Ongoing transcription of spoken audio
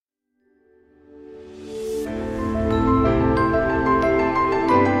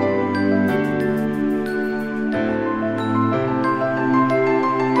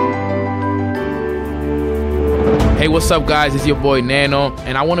What's up, guys? It's your boy Nano,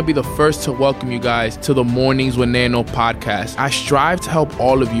 and I want to be the first to welcome you guys to the Mornings with Nano podcast. I strive to help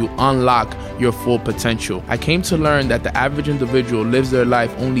all of you unlock your full potential. I came to learn that the average individual lives their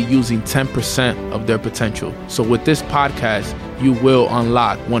life only using 10% of their potential. So with this podcast, you will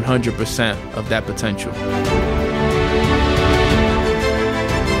unlock 100% of that potential.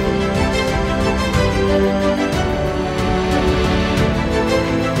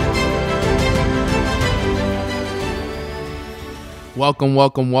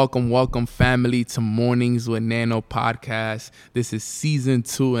 Welcome, family, to Mornings with Nano podcast. This is season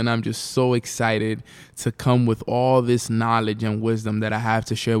 2, and I'm just so excited to come with all this knowledge and wisdom that I have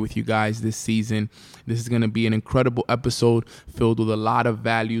to share with you guys this season. This is going to be an incredible episode filled with a lot of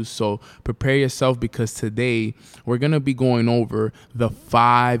value. So prepare yourself, because today we're going to be going over the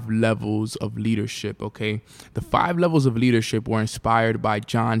 5 levels of leadership, okay? The 5 levels of leadership were inspired by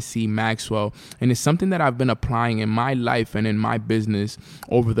John C. Maxwell, and it's something that I've been applying in my life and in my business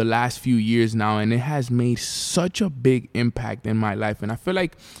over the last few years now, and it has made such a big impact in my life. And I feel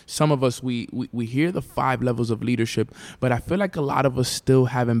like some of us, we hear the 5 levels of leadership, but I feel like a lot of us still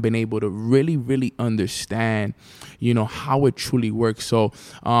haven't been able to really understand, how it truly works. So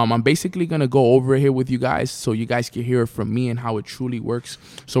I'm basically going to go over it here with you guys so you guys can hear it from me and how it truly works.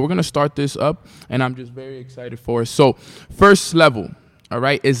 So we're going to start this up, and I'm just very excited for it. So first level, all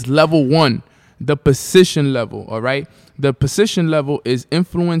right, is level 1, the position level, all right? The position level is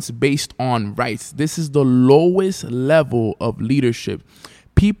influence based on rights. This is the lowest level of leadership.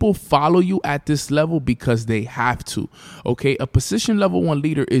 People follow you at this level because they have to, okay? A position level 1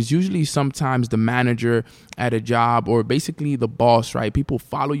 leader is usually sometimes the manager at a job, or basically the boss, right? People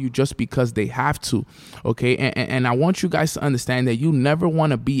follow you just because they have to, okay? And I want you guys to understand that you never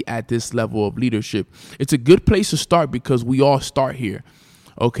want to be at this level of leadership. It's a good place to start because we all start here.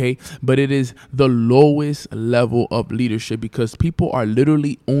 Okay, but it is the lowest level of leadership because people are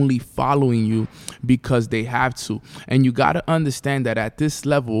literally only following you because they have to. And you got to understand that at this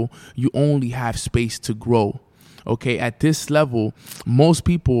level, you only have space to grow. Okay, at this level, most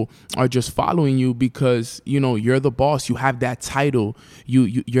people are just following you because, you're the boss. You have that title.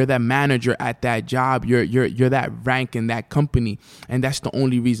 You're that manager at that job. You're that rank in that company. And that's the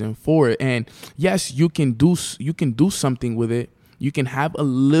only reason for it. And yes, you can do something with it. You can have a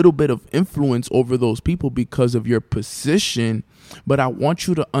little bit of influence over those people because of your position. But I want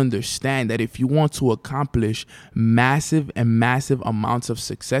you to understand that if you want to accomplish massive amounts of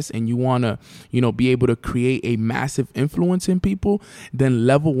success, and you want to, be able to create a massive influence in people, then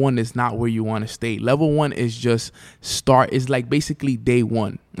level 1 is not where you want to stay. Level 1 is just start. It's like basically day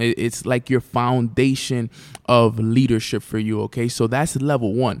 1. It's like your foundation of leadership for you. Okay, so that's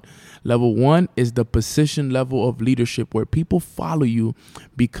level 1. Level 1 is the position level of leadership where people follow you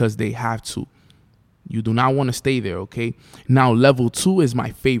because they have to. You do not want to stay there, okay? Now, level 2 is my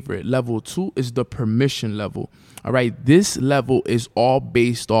favorite. Level 2 is the permission level. All right, this level is all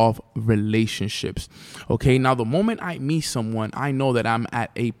based off relationships. Okay, now the moment I meet someone, I know that I'm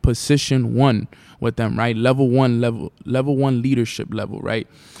at a position 1 with them, right? Level 1 leadership level, right?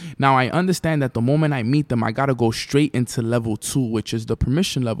 Now I understand that the moment I meet them, I got to go straight into level 2, which is the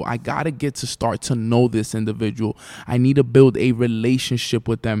permission level. I got to get to start to know this individual. I need to build a relationship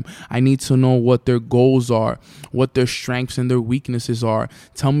with them. I need to know what their goals are, what their strengths and their weaknesses are.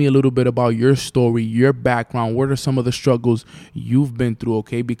 Tell me a little bit about your story, your background. What are some of the struggles you've been through,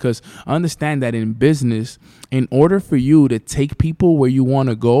 okay? Because understand that in business, in order for you to take people where you want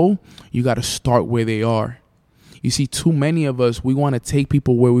to go, you got to start where they are. You see, too many of us, we want to take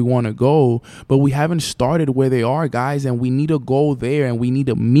people where we want to go, but we haven't started where they are, guys, and we need to go there, and we need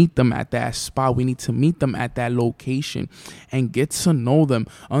to meet them at that spot. We need to meet them at that location and get to know them,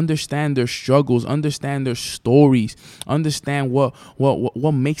 understand their struggles, understand their stories, understand what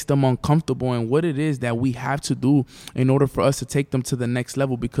makes them uncomfortable and what it is that we have to do in order for us to take them to the next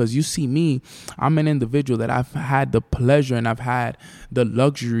level. Because you see me, I'm an individual that I've had the pleasure and I've had the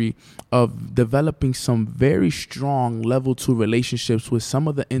luxury of developing some very strong level 2 relationships with some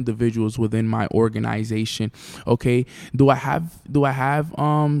of the individuals within my organization. Okay, do I have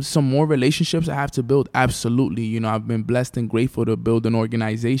some more relationships I have to build? Absolutely. I've been blessed and grateful to build an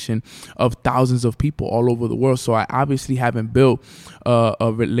organization of thousands of people all over the world. So I obviously haven't built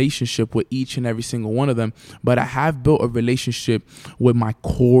a relationship with each and every single one of them, but I have built a relationship with my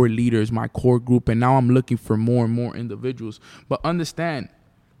core leaders, my core group, and now I'm looking for more and more individuals. But understand,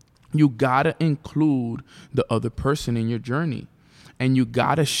 you gotta include the other person in your journey, and you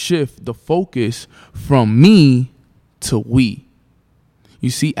gotta shift the focus from me to we.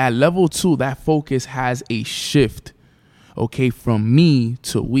 You see, at level 2, that focus has a shift. Okay, from me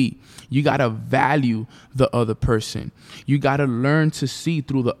to we. You got to value the other person. You got to learn to see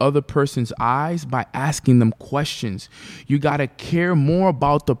through the other person's eyes by asking them questions. You got to care more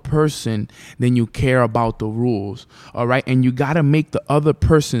about the person than you care about the rules. All right. And you got to make the other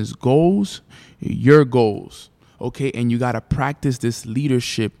person's goals your goals. Okay, and you got to practice this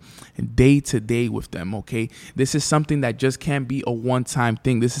leadership day to day with them. Okay, this is something that just can't be a one-time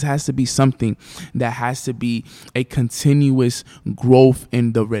thing. This has to be something that has to be a continuous growth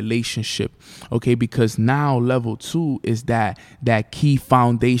in the relationship. Okay, because now level 2 is that key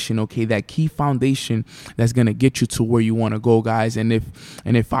foundation. Okay, that key foundation that's gonna get you to where you want to go, guys. And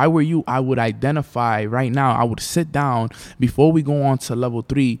if I were you, I would identify right now. I would sit down before we go on to level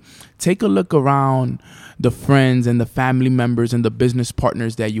 3. Take a look around the friends and the family members and the business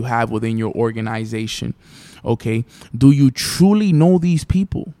partners that you have within your organization. Okay. Do you truly know these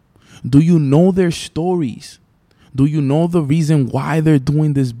people? Do you know their stories? Do you know the reason why they're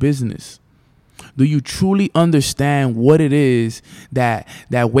doing this business? Do you truly understand what it is that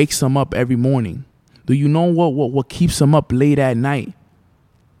wakes them up every morning? Do you know what keeps them up late at night?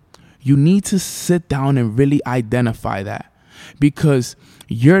 You need to sit down and really identify that, because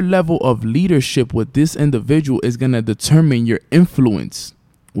your level of leadership with this individual is going to determine your influence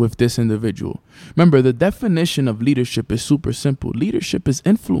with this individual. Remember, the definition of leadership is super simple. Leadership is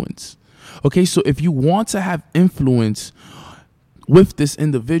influence. Okay, so if you want to have influence with this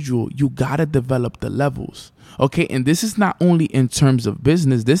individual, you got to develop the levels. Okay, and this is not only in terms of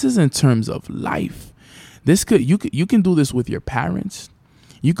business, this is in terms of life. You can do this with your parents.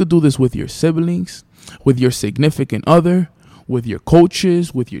 You could do this with your siblings, with your significant other, with your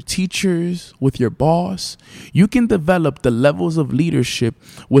coaches, with your teachers, with your boss. You can develop the levels of leadership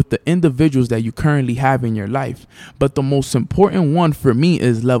with the individuals that you currently have in your life. But the most important one for me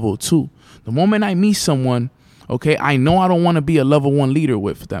is level 2. The moment I meet someone, okay, I know I don't want to be a level 1 leader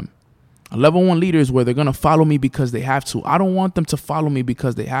with them. A level 1 leader is where they're going to follow me because they have to. I don't want them to follow me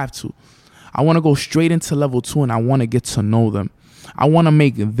because they have to. I want to go straight into level 2 and I want to get to know them. I want to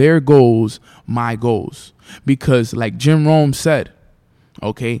make their goals my goals, because like Jim Rohn said,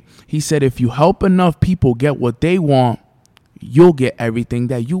 okay, he said, if you help enough people get what they want, you'll get everything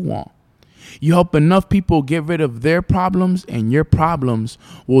that you want. You help enough people get rid of their problems and your problems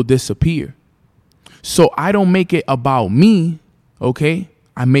will disappear. So I don't make it about me. Okay.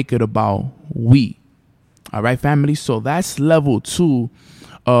 I make it about we. All right, family. So that's level 2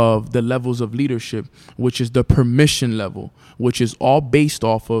 of the levels of leadership, which is the permission level, which is all based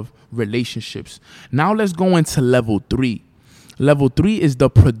off of relationships. Now let's go into level 3. Level 3 is the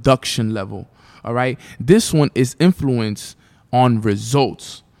production level. All right. This one is influence on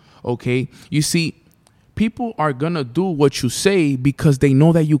results. Okay. You see, people are going to do what you say because they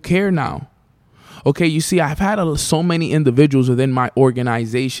know that you care now. Okay, you see, I've had so many individuals within my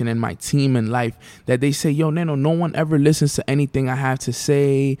organization and my team in life that they say, yo, Nano, no one ever listens to anything I have to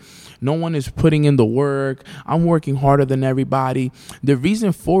say. No one is putting in the work. I'm working harder than everybody. The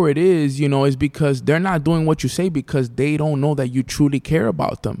reason for it is, is because they're not doing what you say because they don't know that you truly care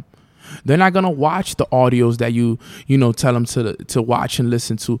about them. They're not going to watch the audios that you tell them to watch and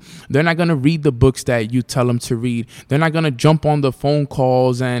listen to. They're not going to read the books that you tell them to read. They're not going to jump on the phone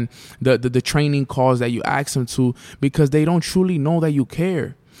calls and the training calls that you ask them to, because they don't truly know that you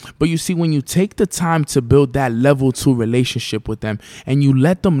care. But you see, when you take the time to build that level 2 relationship with them and you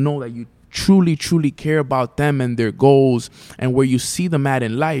let them know that you truly, truly care about them and their goals and where you see them at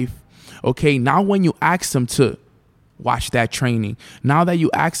in life. Okay, now when you ask them to watch that training, now that you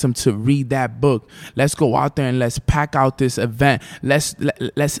ask them to read that book, let's go out there and let's pack out this event.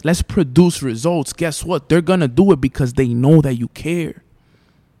 Let's produce results. Guess what? They're going to do it because they know that you care.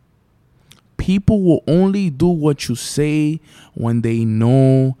 People will only do what you say when they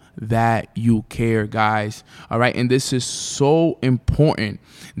know that you care, guys. All right. And this is so important.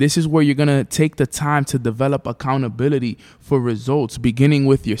 This is where you're going to take the time to develop accountability for results, beginning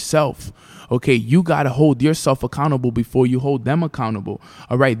with yourself. Okay, you got to hold yourself accountable before you hold them accountable.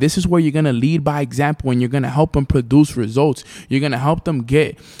 All right, this is where you're going to lead by example and you're going to help them produce results. You're going to help them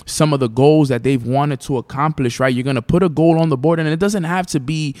get some of the goals that they've wanted to accomplish, right? You're going to put a goal on the board, and it doesn't have to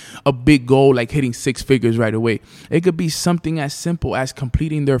be a big goal like hitting 6 figures right away. It could be something as simple as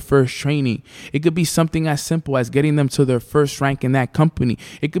completing their first training. It could be something as simple as getting them to their first rank in that company.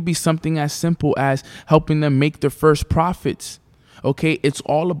 It could be something as simple as helping them make their first profits. Okay, it's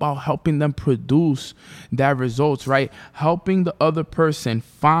all about helping them produce that results, right? Helping the other person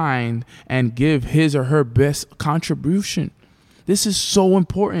find and give his or her best contribution. This is so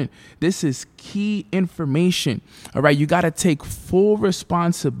important. This is key information. All right, you got to take full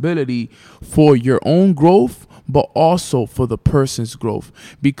responsibility for your own growth, but also for the person's growth.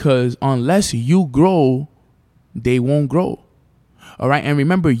 Because unless you grow, they won't grow. All right. And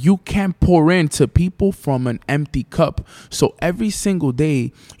remember, you can't pour into people from an empty cup. So every single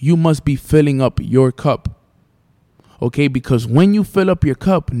day, you must be filling up your cup. Okay. Because when you fill up your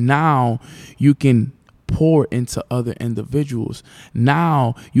cup, now you can pour into other individuals.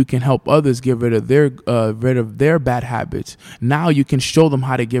 Now you can help others get rid of their bad habits. Now you can show them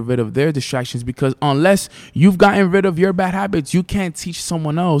how to get rid of their distractions, because unless you've gotten rid of your bad habits, you can't teach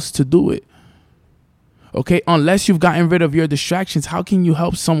someone else to do it. Okay, unless you've gotten rid of your distractions, how can you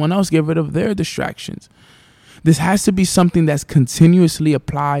help someone else get rid of their distractions? This has to be something that's continuously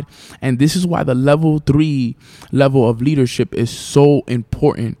applied. And this is why the level 3 level of leadership is so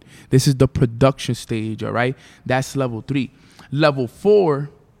important. This is the production stage. All right. That's level 3. Level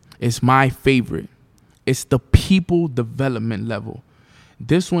 4 is my favorite. It's the people development level.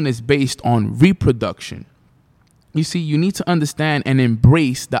 This one is based on reproduction. You see, you need to understand and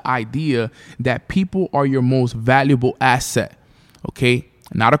embrace the idea that people are your most valuable asset. Okay.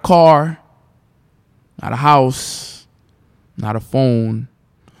 Not a car, not a house, not a phone.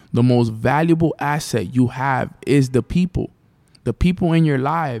 The most valuable asset you have is the people in your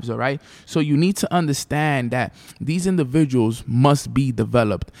lives. All right. So you need to understand that these individuals must be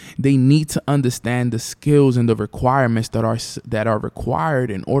developed. They need to understand the skills and the requirements that are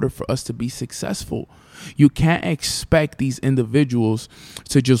required in order for us to be successful. You can't expect these individuals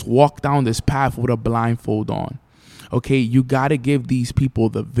to just walk down this path with a blindfold on. Okay, you got to give these people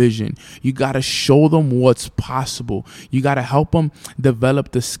the vision. You got to show them what's possible. You got to help them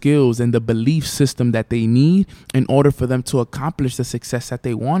develop the skills and the belief system that they need in order for them to accomplish the success that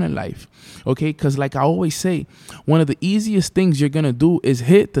they want in life. Okay, because like I always say, one of the easiest things you're going to do is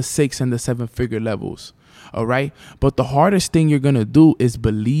hit the 6 and the 7-figure levels. All right, but the hardest thing you're going to do is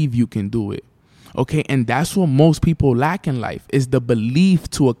believe you can do it. Okay, and that's what most people lack in life, is the belief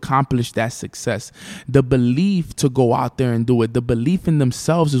to accomplish that success. The belief to go out there and do it. The belief in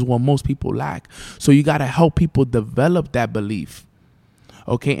themselves is what most people lack. So you got to help people develop that belief.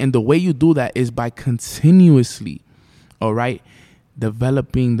 Okay, and the way you do that is by continuously, all right,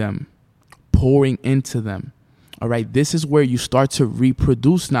 developing them, pouring into them. All right, this is where you start to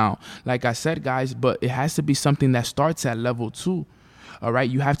reproduce now. Like I said, guys, but it has to be something that starts at level 2. All right,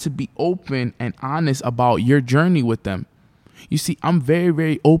 you have to be open and honest about your journey with them. You see, I'm very,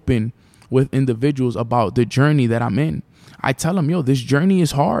 very open with individuals about the journey that I'm in. I tell them, this journey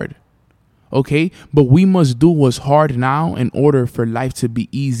is hard. Okay, but we must do what's hard now in order for life to be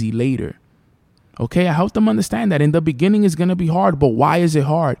easy later. Okay, I help them understand that in the beginning it's going to be hard, but why is it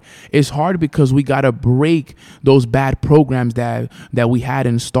hard? It's hard because we got to break those bad programs that we had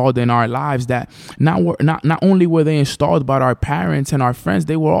installed in our lives, that not only were they installed by our parents and our friends,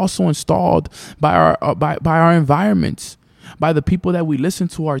 they were also installed by our environments, by the people that we listen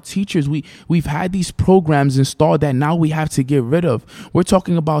to, our teachers. We've had these programs installed that now we have to get rid of. We're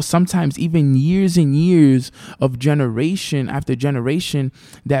talking about sometimes even years and years of generation after generation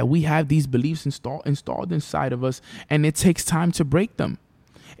that we have these beliefs installed inside of us, and it takes time to break them.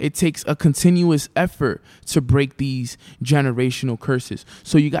 It takes a continuous effort to break these generational curses.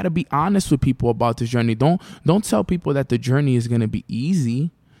 So you got to be honest with people about this journey. Don't tell people that the journey is going to be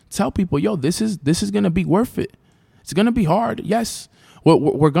easy. Tell people, this is going to be worth it. It's going to be hard. Yes,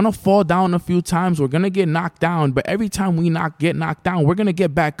 we're going to fall down a few times. We're going to get knocked down. But every time we get knocked down, we're going to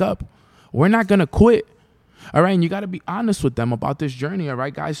get back up. We're not going to quit. All right. And you got to be honest with them about this journey. All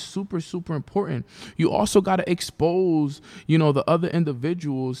right, guys, super, super important. You also got to expose, the other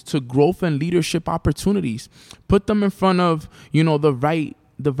individuals to growth and leadership opportunities. Put them in front of, the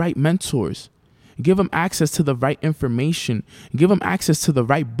right mentors. Give them access to the right information. Give them access to the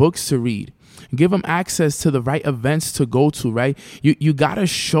right books to read. Give them access to the right events to go to, right? You got to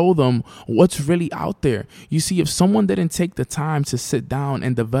show them what's really out there. You see, if someone didn't take the time to sit down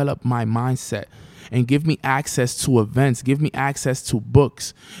and develop my mindset and give me access to events, give me access to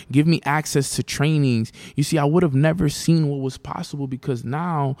books, give me access to trainings, you see, I would have never seen what was possible, because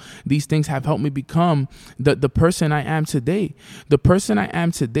now these things have helped me become the person I am today. The person I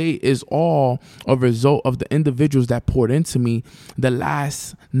am today is all a result of the individuals that poured into me the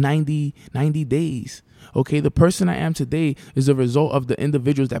last 90 days. Okay, the person I am today is a result of the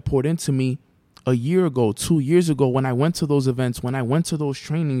individuals that poured into me a year ago, 2 years ago, when I went to those events, when I went to those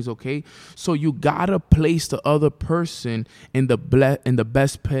trainings. Okay, so you gotta place the other person in the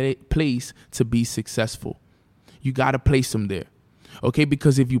best place to be successful. You gotta place them there. Okay,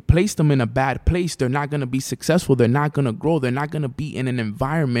 because if you place them in a bad place, they're not going to be successful. They're not going to grow. They're not going to be in an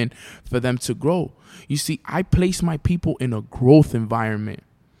environment for them to grow. You see, I place my people in a growth environment.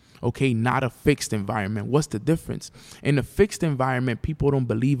 okay, not a fixed environment. What's the difference? In a fixed environment, people don't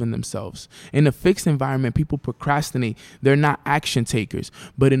believe in themselves. In a fixed environment, people procrastinate. They're not action takers.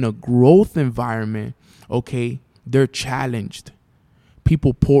 But in a growth environment, okay, they're challenged.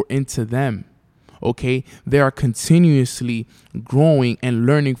 People pour into them. Okay, they are continuously growing and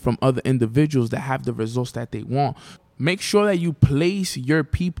learning from other individuals that have the results that they want. Make sure that you place your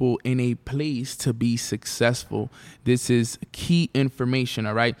people in a place to be successful. This is key information,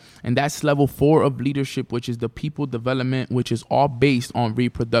 all right? And that's level 4 of leadership, which is the people development, which is all based on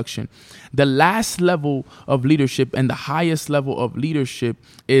reproduction. The last level of leadership and the highest level of leadership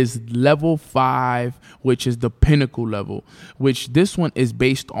is level 5, which is the pinnacle level, which this one is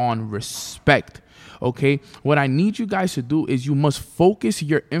based on respect. Okay, what I need you guys to do is you must focus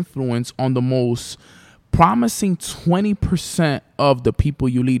your influence on the most promising 20% of the people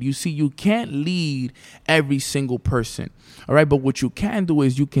you lead. You see, you can't lead every single person. All right. But what you can do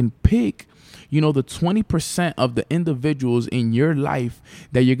is you can pick, the 20% of the individuals in your life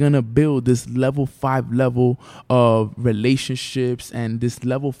that you're going to build this level 5 level of relationships and this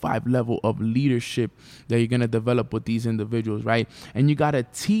level 5 level of leadership that you're going to develop with these individuals. Right. And you got to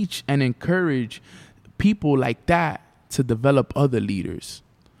teach and encourage people like that to develop other leaders.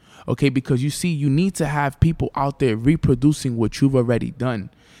 Okay, because you see, you need to have people out there reproducing what you've already done.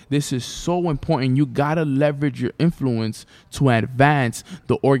 This is so important. You got to leverage your influence to advance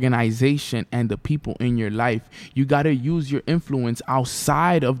the organization and the people in your life. You got to use your influence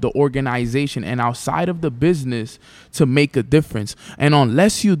outside of the organization and outside of the business to make a difference. And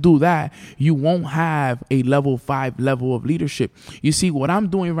unless you do that, you won't have a level 5 level of leadership. You see, what I'm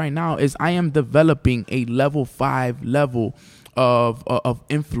doing right now is I am developing a level 5 level of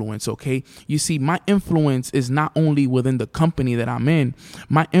influence. Okay, you see, my influence is not only within the company that I'm in.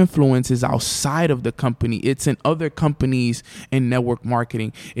 My influence is outside of the company. It's in other companies in network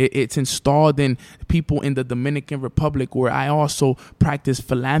marketing. It's installed in people in the Dominican Republic, where I also practice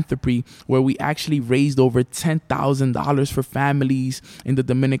philanthropy, where we actually raised over $10,000 for families in the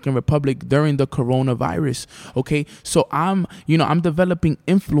Dominican Republic during the coronavirus. Okay, so I'm developing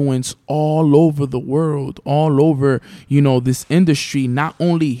influence all over the world, all over this industry, not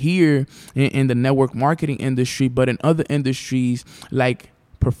only here in the network marketing industry, but in other industries like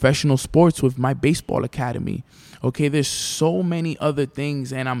professional sports with my baseball academy. Okay, there's so many other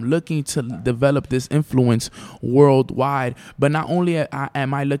things, and I'm looking to develop this influence worldwide. But not only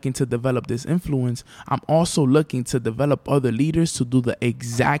am I looking to develop this influence, I'm also looking to develop other leaders to do the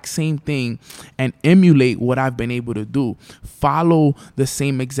exact same thing and emulate what I've been able to do. Follow the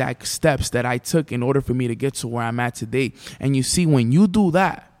same exact steps that I took in order for me to get to where I'm at today. And you see, when you do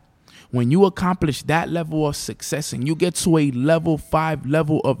that, when you accomplish that level of success and you get to a level 5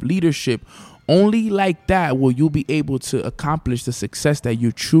 level of leadership, only like that will you be able to accomplish the success that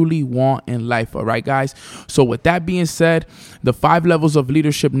you truly want in life. All right, guys. So with that being said, the 5 levels of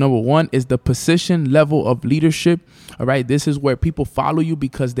leadership, number 1 is the position level of leadership. All right. This is where people follow you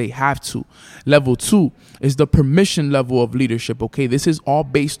because they have to. Level 2 is the permission level of leadership. Okay. This is all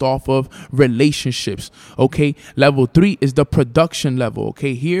based off of relationships. Okay. Level 3 is the production level.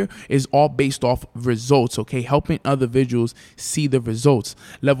 Okay. Here is all based off results. Okay. Helping other individuals see the results.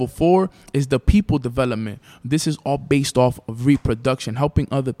 Level 4 is the people development. This is all based off of reproduction, helping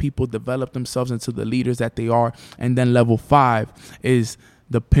other people develop themselves into the leaders that they are. And then level 5 is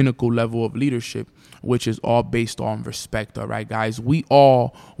the pinnacle level of leadership, which is all based on respect. All right, guys, we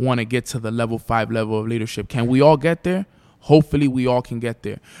all want to get to the level 5 level of leadership. Can we all get there? Hopefully we all can get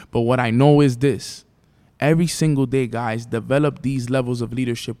there. But what I know is this: every single day, guys, develop these levels of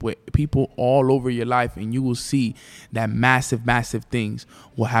leadership with people all over your life, and you will see that massive things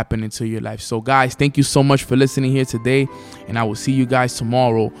will happen into your life. So, guys, thank you so much for listening here today, and I will see you guys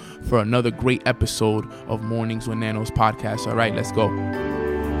tomorrow for another great episode of Mornings with Nanos podcast. All right, let's go.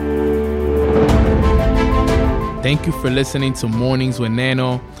 Thank you for listening to Mornings with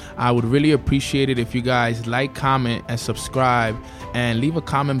Nano. I would really appreciate it if you guys like, comment, and subscribe, and leave a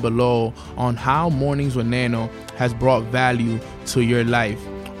comment below on how Mornings with Nano has brought value to your life.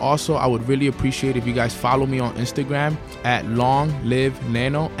 Also, I would really appreciate if you guys follow me on Instagram at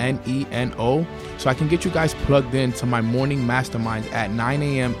LongLiveNano, Neno, so I can get you guys plugged in to my morning masterminds at 9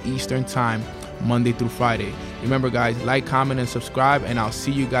 a.m. Eastern Time, Monday through Friday. Remember, guys, like, comment, and subscribe, and I'll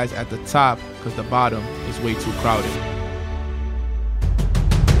see you guys at the top because the bottom is way too crowded.